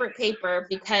separate paper,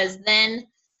 because then,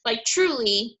 like,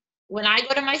 truly, when I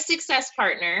go to my success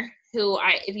partner,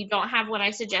 if you don't have one,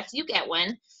 I suggest you get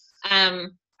one.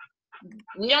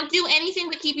 We don't do anything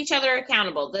but keep each other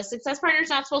accountable. The success partner is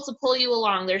not supposed to pull you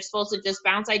along. They're supposed to just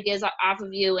bounce ideas off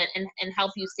of you and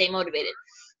help you stay motivated.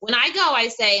 When I go, I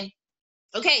say,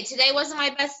 okay, today wasn't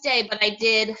my best day, but I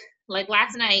did, like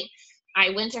last night, I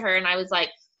went to her and I was like,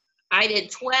 I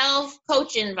did 12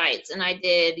 coach invites, and I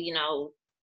did,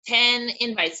 10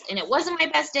 invites, and it wasn't my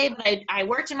best day, but I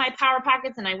worked in my power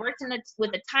pockets, and I worked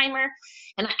with a timer,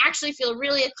 and I actually feel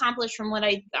really accomplished from what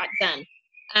I got done.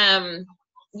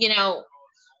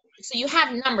 So you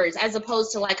have numbers, as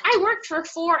opposed to like, I worked for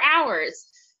 4 hours.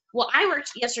 Well, I worked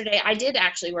yesterday. I did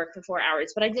actually work for 4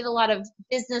 hours, but I did a lot of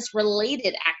business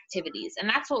related activities, and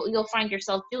that's what you'll find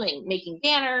yourself doing: making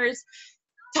banners,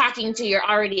 talking to your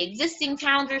already existing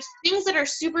calendars, things that are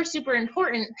super, super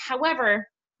important. However,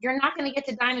 you're not going to get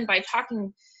to diamond by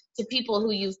talking to people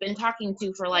who you've been talking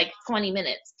to for like 20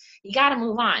 minutes. You got to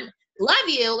move on. Love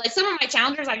you. Like, some of my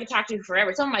challengers I could talk to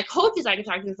forever. Some of my coaches I could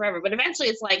talk to forever. But eventually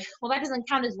it's like, well, that doesn't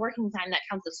count as working time. That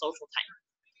counts as social time.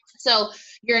 So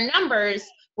your numbers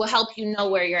will help you know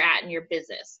where you're at in your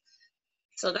business.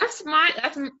 So that's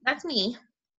me.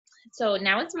 So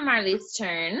now it's Marley's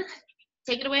turn.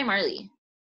 Take it away, Marley.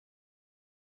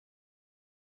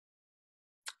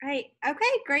 Right.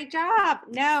 Okay. Great job.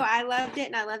 No, I loved it,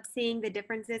 and I loved seeing the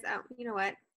differences. Oh, you know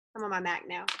what? I'm on my Mac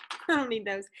now. I don't need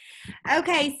those.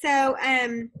 Okay. So,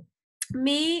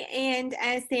 me and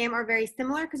Sam are very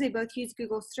similar because we both use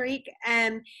Google Streak.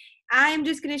 I'm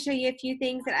just going to show you a few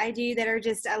things that I do that are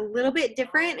just a little bit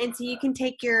different, and so you can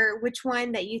take which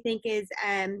one that you think is,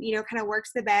 kind of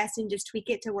works the best and just tweak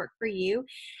it to work for you.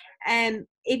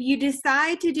 If you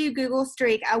decide to do Google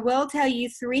Streak, I will tell you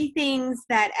 3 things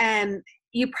that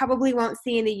you probably won't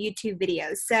see in the YouTube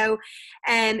videos. So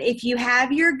if you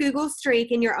have your Google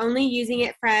Streak and you're only using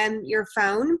it from your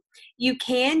phone, you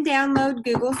can download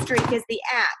Google Streak as the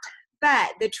app.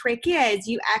 But the trick is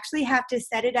you actually have to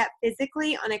set it up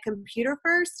physically on a computer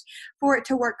first for it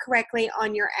to work correctly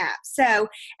on your app. So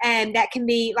that can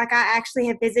be, like, I actually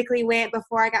have physically went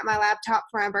before I got my laptop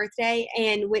for my birthday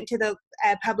and went to the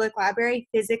public library,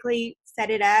 physically set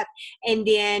it up, and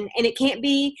it can't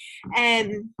be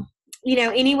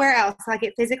anywhere else. Like,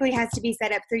 it physically has to be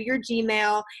set up through your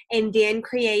Gmail and then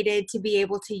created to be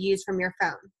able to use from your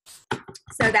phone.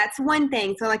 So that's one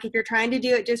thing. So, like, if you're trying to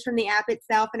do it just from the app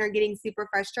itself and are getting super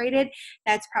frustrated,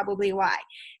 that's probably why.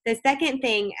 The second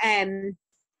thing,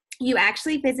 you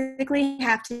actually physically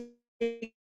have to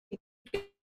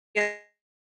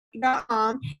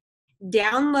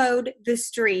download the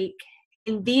Streak,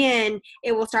 and then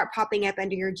it will start popping up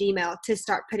under your Gmail to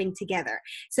start putting together.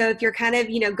 So if you're kind of,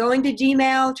 going to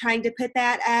Gmail, trying to put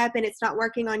that up and it's not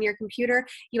working on your computer,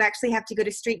 you actually have to go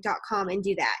to streak.com and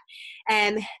do that.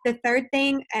 And the third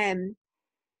thing,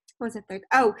 what was the third?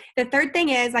 Oh, the third thing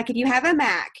is, like, if you have a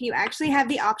Mac, you actually have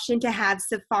the option to have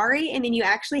Safari, and then you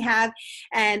actually have,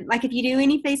 like, if you do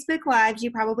any Facebook Lives, you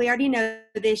probably already know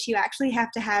this, you actually have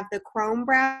to have the Chrome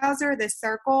browser, the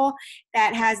circle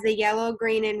that has the yellow,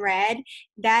 green, and red.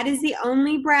 That is the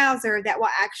only browser that will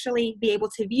actually be able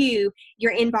to view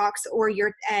your inbox or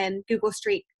your Google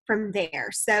Streak from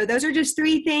there. So those are just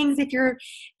 3 things if you're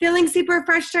feeling super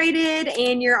frustrated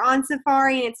and you're on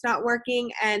Safari and it's not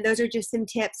working. And those are just some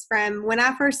tips from when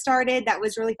I first started. That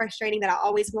was really frustrating, that I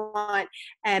always want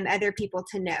other people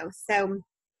to know. So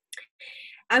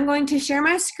I'm going to share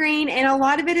my screen, and a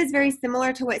lot of it is very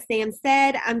similar to what Sam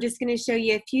said. I'm just going to show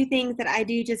you a few things that I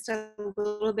do just a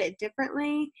little bit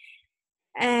differently.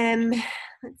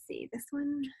 Let's see, this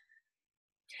one.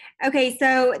 Okay,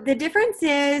 so the difference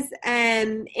is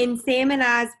in Sam and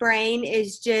I's brain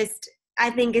is just, I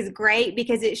think, is great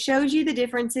because it shows you the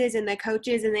differences in the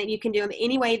coaches and that you can do them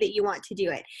any way that you want to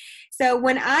do it. So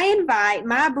when I invite,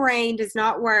 my brain does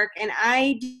not work, and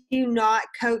I do not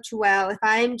coach well if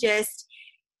I'm just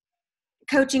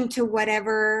coaching to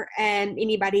whatever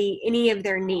any of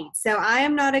their needs. So I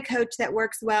am not a coach that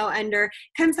works well under,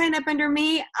 come sign up under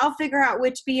me, I'll figure out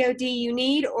which BOD you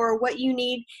need or what you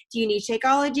need. Do you need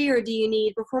Shakeology or do you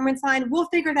need Performance Line? We'll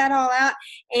figure that all out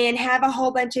and have a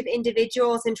whole bunch of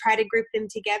individuals and try to group them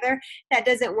together. That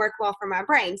doesn't work well for my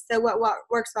brain. So what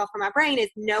works well for my brain is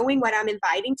knowing what I'm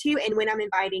inviting to and when I'm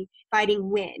inviting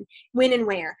when and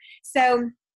where. So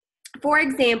for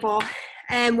example,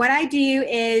 what I do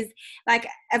is, like,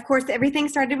 of course, everything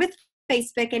started with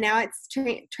Facebook, and now it's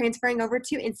transferring over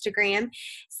to Instagram.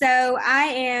 So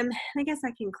I guess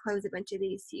I can close a bunch of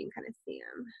these so you can kind of see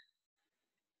them.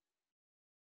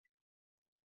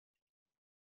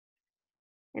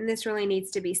 And this really needs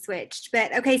to be switched.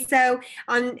 But okay, so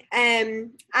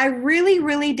I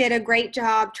really did a great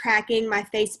job tracking my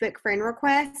Facebook friend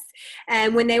requests.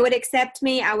 And when they would accept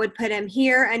me, I would put them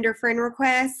here under friend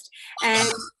request. And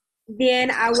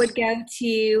then I would go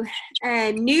to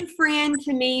new friend.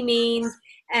 To me means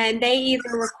they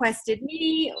either requested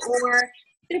me or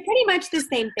they're pretty much the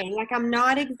same thing. Like, I'm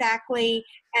not exactly,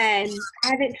 I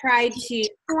haven't tried to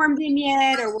form them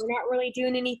yet, or we're not really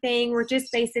doing anything. We're just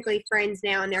basically friends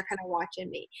now, and they're kind of watching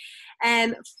me.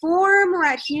 Form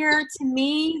right here, to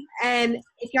me,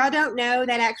 if y'all don't know,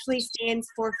 that actually stands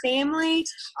for family,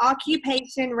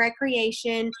 occupation,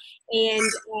 recreation,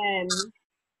 and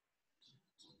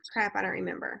crap, I don't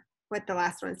remember what the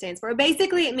last one stands for.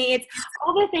 Basically, it means it's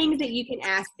all the things that you can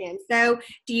ask them. So,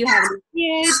 do you have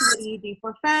any kids? What do you do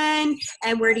for fun?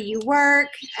 And where do you work?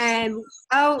 I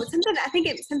think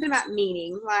it's something about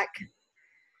meaning. Like,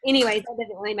 anyways, that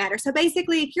doesn't really matter. So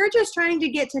basically, if you're just trying to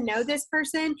get to know this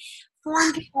person,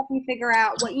 Form can help you figure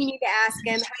out what you need to ask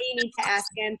them, how you need to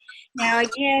ask them. Now,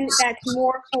 again, that's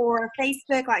more for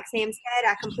Facebook, like Sam said.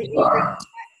 I completely agree with that.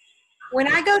 When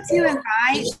I go to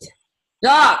invite,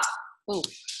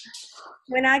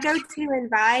 when I go to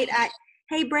invite,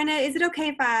 hey, Brenna, is it okay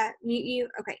if I mute you?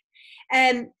 Okay.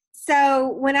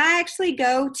 So when I actually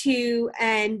go to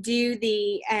do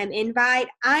the invite,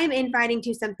 I'm inviting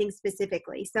to something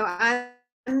specifically. So I'm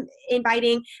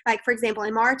inviting, like, for example,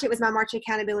 in March, it was my March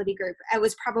accountability group. It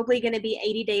was probably going to be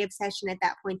 80-day obsession at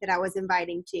that point that I was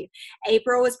inviting to.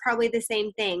 April was probably the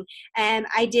same thing.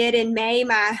 I did in May,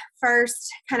 my first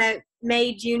kind of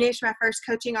May, June-ish, my first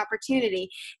coaching opportunity.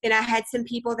 Then I had some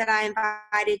people that I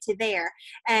invited to there.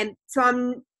 So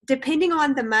I'm depending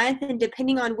on the month and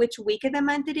depending on which week of the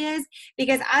month it is,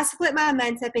 because I split my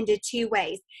months up into 2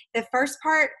 ways. The first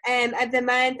part of the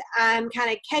month, I'm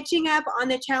kind of catching up on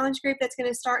the challenge group that's going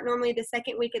to start normally the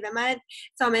second week of the month.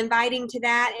 So I'm inviting to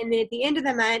that. And then at the end of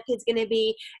the month, it's going to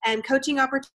be coaching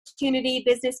opportunity,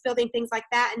 business building, things like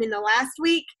that. And then the last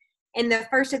week and the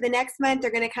first of the next month,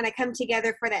 they're going to kind of come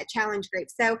together for that challenge group.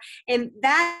 So, and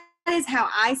that is how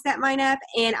I set mine up,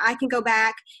 and I can go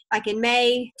back like in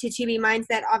May to be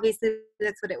Mindset. Obviously,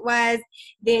 that's what it was.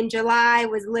 Then July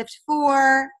was Lift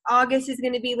 4. August is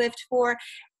going to be Lift 4.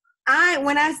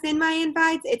 When I send my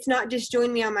invites, it's not just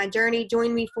join me on my journey,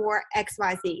 join me for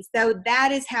XYZ. So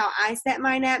that is how I set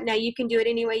mine up. Now you can do it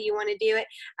any way you want to do it.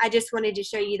 I just wanted to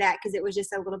show you that because it was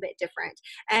just a little bit different.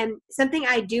 And something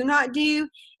I do not do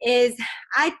is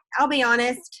I'll be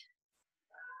honest.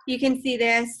 You can see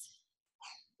this.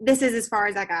 This is as far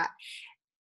as I got.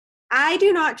 I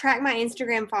do not track my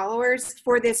Instagram followers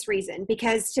for this reason,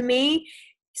 because to me,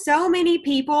 so many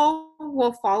people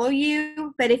will follow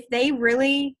you, but if they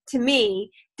really, to me,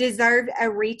 deserve a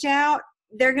reach out,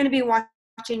 they're going to be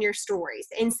watching your stories.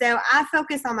 And so I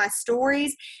focus on my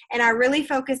stories, and I really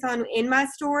focus on in my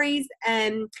stories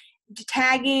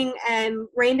tagging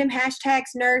random hashtags,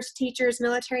 nurse, teachers,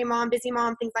 military mom, busy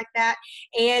mom, things like that,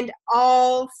 and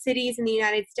all cities in the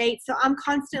United States. So I'm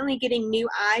constantly getting new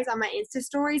eyes on my Insta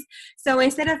stories. So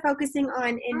instead of focusing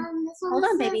on, hold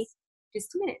on, baby,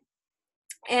 just a minute.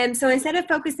 And so instead of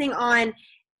focusing on,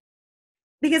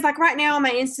 because like right now on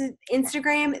my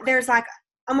Instagram, there's like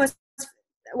almost,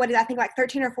 I think like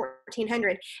 13 or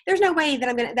 1400. There's no way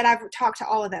that I've talked to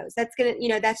all of those. That's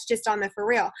that's just on the for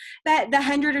real. But the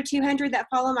 100 or 200 that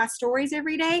follow my stories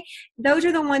every day, those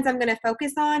are the ones I'm going to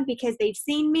focus on because they've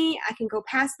seen me. I can go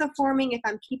past the forming if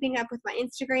I'm keeping up with my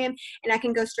Instagram, and I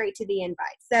can go straight to the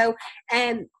invite. So,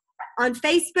 on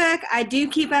Facebook, I do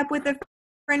keep up with the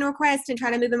friend request and try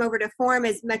to move them over to form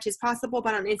as much as possible,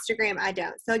 but on Instagram, I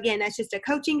don't. So again, that's just a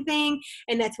coaching thing,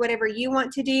 and that's whatever you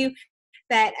want to do.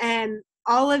 But,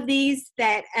 all of these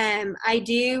that I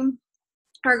do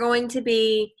are going to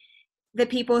be the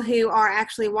people who are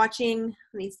actually watching.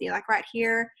 Let me see, like right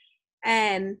here.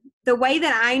 The way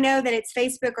that I know that it's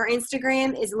Facebook or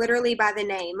Instagram is literally by the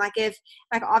name. Like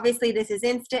obviously this is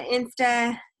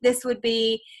Insta, this would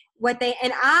be what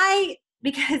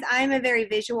because I'm a very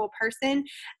visual person,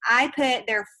 I put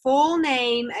their full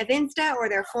name of Insta or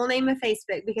their full name of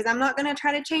Facebook, because I'm not going to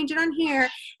try to change it on here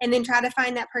and then try to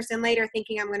find that person later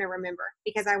thinking I'm going to remember,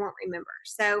 because I won't remember.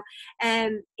 So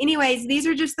anyways, these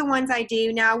are just the ones I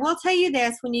do. Now I will tell you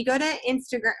this, when you go to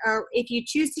Instagram, or if you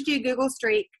choose to do Google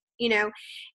Streak,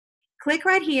 click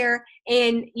right here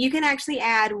and you can actually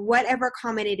add whatever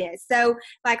comment it is. So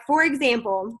like, for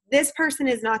example, this person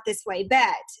is not this way, but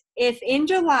if in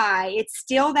July it's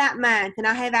still that month and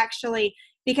I have actually,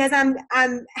 because I'm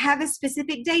have a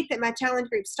specific date that my challenge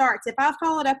group starts, if I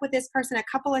followed up with this person a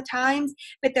couple of times,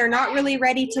 but they're not really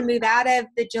ready to move out of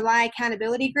the July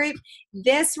accountability group,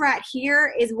 this right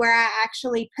here is where I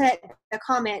actually put the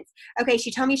comments. Okay, she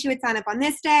told me she would sign up on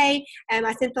this day, and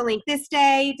I sent the link this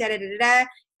day,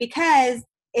 because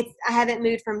I haven't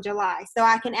moved from July. So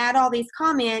I can add all these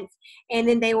comments and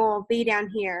then they will be down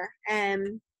here.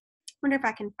 Wonder if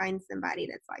I can find somebody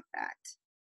that's like that.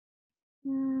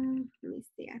 Let me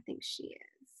see. I think she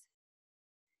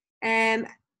is.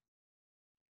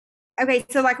 Okay,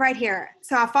 so like right here.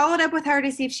 So I followed up with her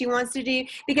to see if she wants to do,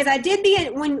 because I did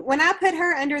when I put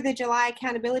her under the July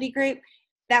accountability group,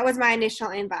 that was my initial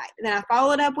invite. Then I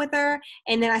followed up with her,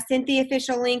 and then I sent the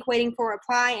official link waiting for a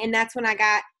reply, and that's when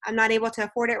I'm not able to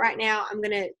afford it right now. I'm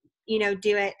going to,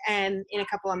 do it in a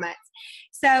couple of months.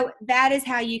 So that is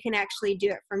how you can actually do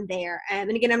it from there. And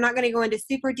again, I'm not going to go into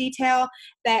super detail,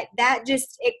 but that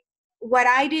what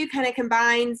I do kind of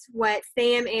combines what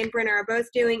Sam and Brenna are both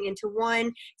doing into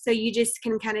one, so you just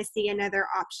can kind of see another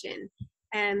option.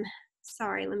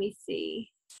 Sorry, let me see.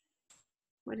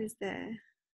 What is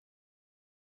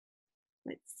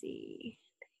let's see.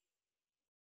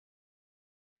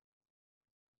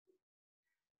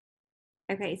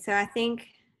 Okay, so I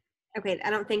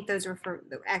don't think those were for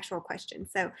the actual questions.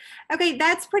 So, okay,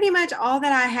 that's pretty much all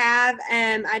that I have.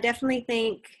 I definitely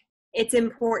think it's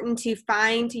important to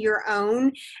find your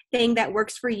own thing that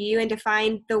works for you, and to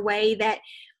find the way that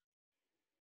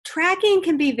tracking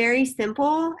can be very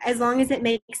simple as long as it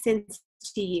makes sense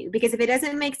to you, because if it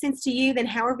doesn't make sense to you, then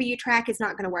however you track is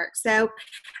not going to work. So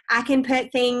I can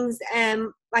put things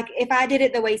like if I did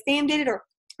it the way Sam did it, or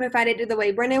if I did it the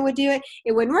way Brenna would do it,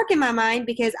 it wouldn't work in my mind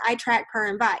because I track per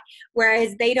invite.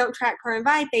 Whereas they don't track per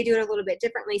invite, they do it a little bit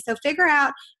differently. So figure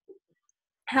out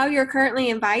how you're currently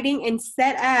inviting and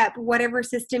set up whatever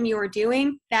system you're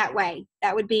doing that way.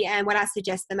 That would be what I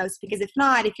suggest the most, because if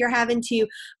not, if you're having to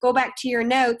go back to your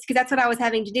notes, because that's what I was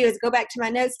having to do, is go back to my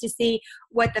notes to see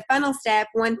what the funnel step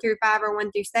 1 through 5 or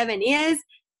 1 through 7 is.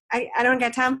 I don't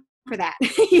got time for that.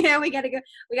 We got to go,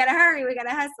 we got to hurry, we got to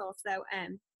hustle. So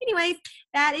anyways,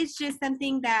 that is just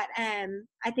something that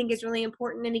I think is really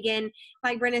important. And again,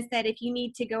 like Brenna said, if you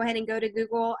need to go ahead and go to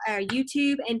Google or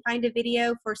YouTube and find a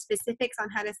video for specifics on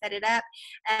how to set it up,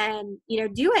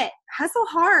 do it. Hustle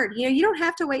hard. You don't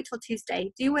have to wait till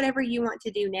Tuesday. Do whatever you want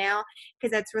to do now,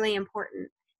 because that's really important.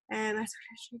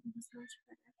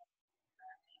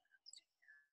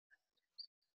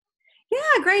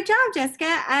 Yeah, great job, Jessica.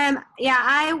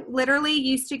 I literally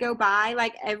used to go by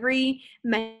like every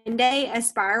Monday a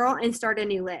spiral and start a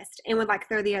new list, and would like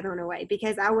throw the other one away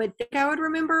because I would think I would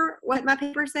remember what my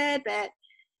paper said, but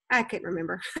I couldn't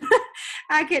remember.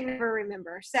 I could never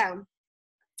remember. So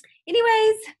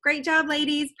anyways, great job,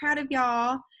 ladies. Proud of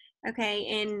y'all. Okay,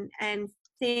 and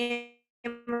Sam,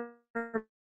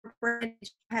 what did you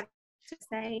have to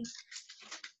say?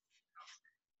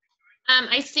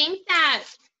 I think that,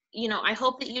 I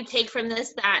hope that you take from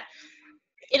this that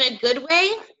in a good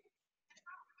way,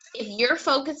 if you're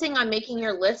focusing on making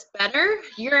your list better,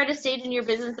 you're at a stage in your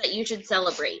business that you should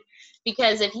celebrate.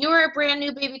 Because if you were a brand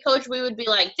new baby coach, we would be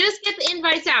like, just get the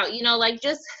invites out,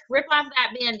 just rip off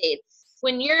that Band-Aid.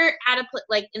 When you're at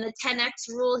like in the 10X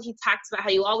rule, he talks about how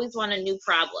you always want a new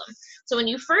problem. So when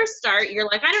you first start, you're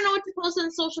like, I don't know what to post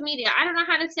on social media. I don't know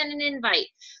how to send an invite.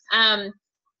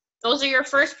 Those are your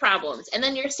first problems. And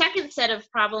then your second set of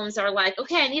problems are like,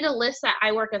 okay, I need a list that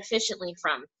I work efficiently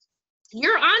from.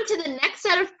 You're on to the next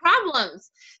set of problems.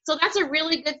 So that's a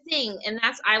really good thing. And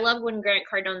I love when Grant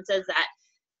Cardone says that.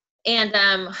 And,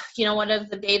 one of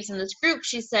the babes in this group,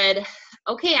 she said,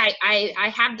 okay,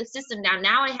 I have the system down.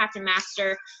 Now I have to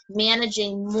master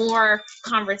managing more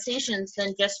conversations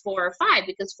than just 4 or 5,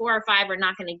 because 4 or 5 are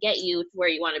not going to get you to where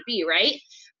you want to be, right?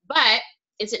 But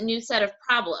it's a new set of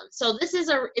problems. So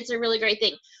it's a really great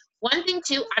thing. One thing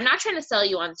too, I'm not trying to sell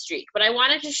you on Streak, but I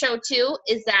wanted to show too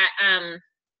is that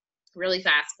really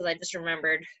fast, because I just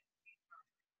remembered,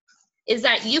 is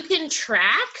that you can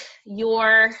track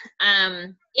your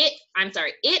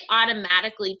it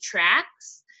automatically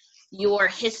tracks your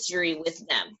history with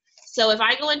them. So if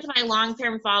I go into my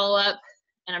long-term follow-up,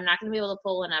 and I'm not going to be able to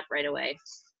pull one up right away,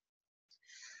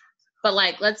 but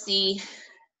let's see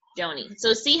Joni.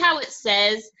 So see how it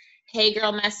says, hey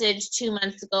girl message 2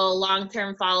 months ago,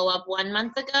 long-term follow-up 1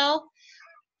 month ago?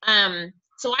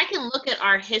 So I can look at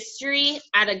our history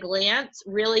at a glance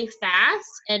really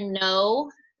fast and know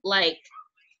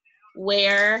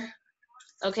where,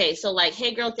 okay, so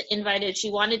hey girl invited,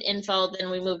 she wanted info, then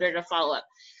we moved her to follow-up.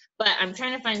 But I'm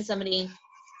trying to find somebody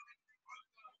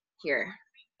here,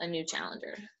 a new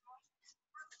challenger.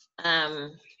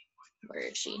 Where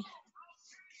is she?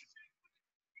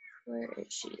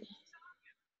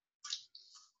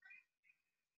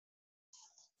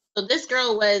 So this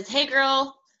girl was, hey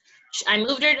girl, I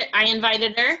moved her, I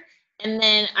invited her, and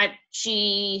then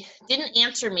she didn't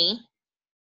answer me.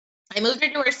 I moved her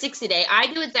to her 60-day. I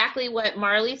do exactly what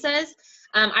Marley says.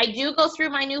 I do go through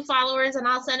my new followers and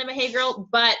I'll send them a hey girl,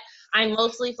 but I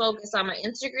mostly focus on my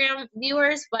Instagram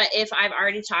viewers. But if I've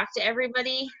already talked to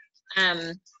everybody,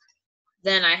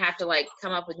 then I have to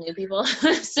come up with new people.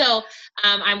 So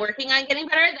I'm working on getting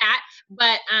better at that.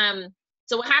 But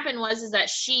so what happened was that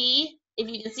she, if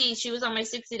you can see, she was on my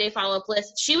 60-day follow-up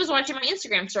list. She was watching my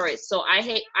Instagram stories. So I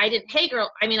did, hey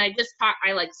girl, I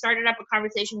started up a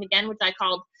conversation again, which I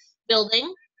called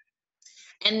building.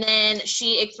 And then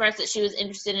she expressed that she was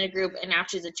interested in a group, and now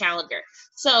she's a challenger.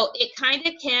 So it kind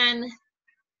of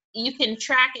you can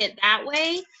track it that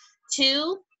way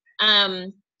too.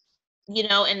 And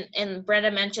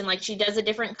Brenda mentioned she does a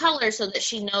different color so that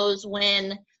she knows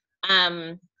when,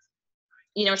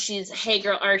 she's hey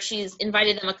girl, or she's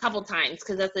invited them a couple times,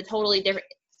 because that's a totally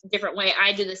different way.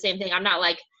 I do the same thing. I'm not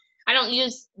I don't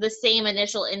use the same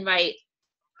initial invite.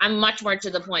 I'm much more to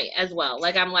the point as well.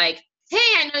 I'm hey,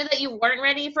 I know that you weren't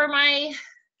ready for my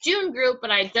June group,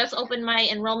 but I just opened my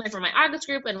enrollment for my August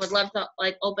group and would love to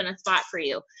open a spot for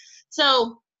you.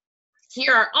 So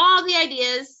here are all the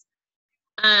ideas.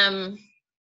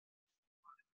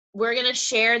 We're gonna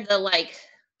share the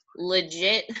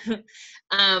legit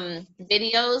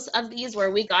videos of these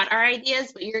where we got our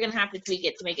ideas, but you're gonna have to tweak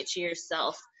it to make it to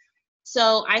yourself.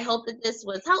 So I hope that this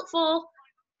was helpful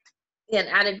and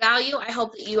added value. I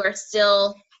hope that you are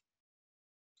still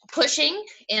pushing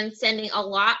and sending a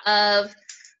lot of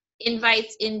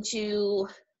invites into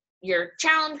your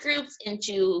challenge groups,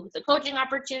 into the coaching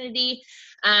opportunity.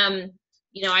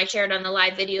 You know, I shared on the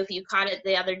live video, if you caught it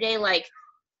the other day, like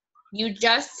you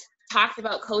just talked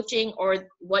about coaching or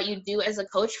what you do as a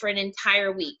coach for an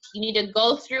entire week. You need to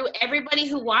go through everybody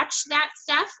who watched that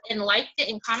stuff and liked it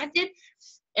and commented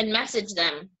and message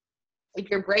them. If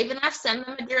you're brave enough, send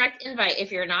them a direct invite.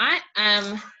 If you're not,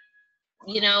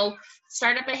 you know,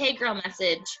 start up a Hey Girl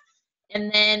message,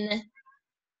 and then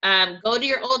go to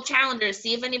your old challengers,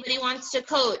 see if anybody wants to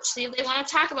coach, see if they want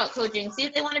to talk about coaching, see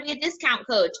if they want to be a discount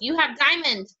coach. You have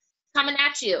Diamond coming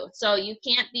at you, so you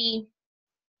can't be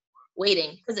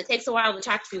waiting, because it takes a while to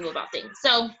talk to people about things.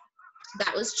 So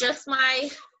that was just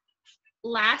my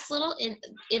last little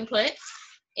input,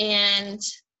 and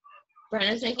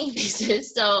Brenna's making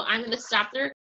faces, so I'm going to stop the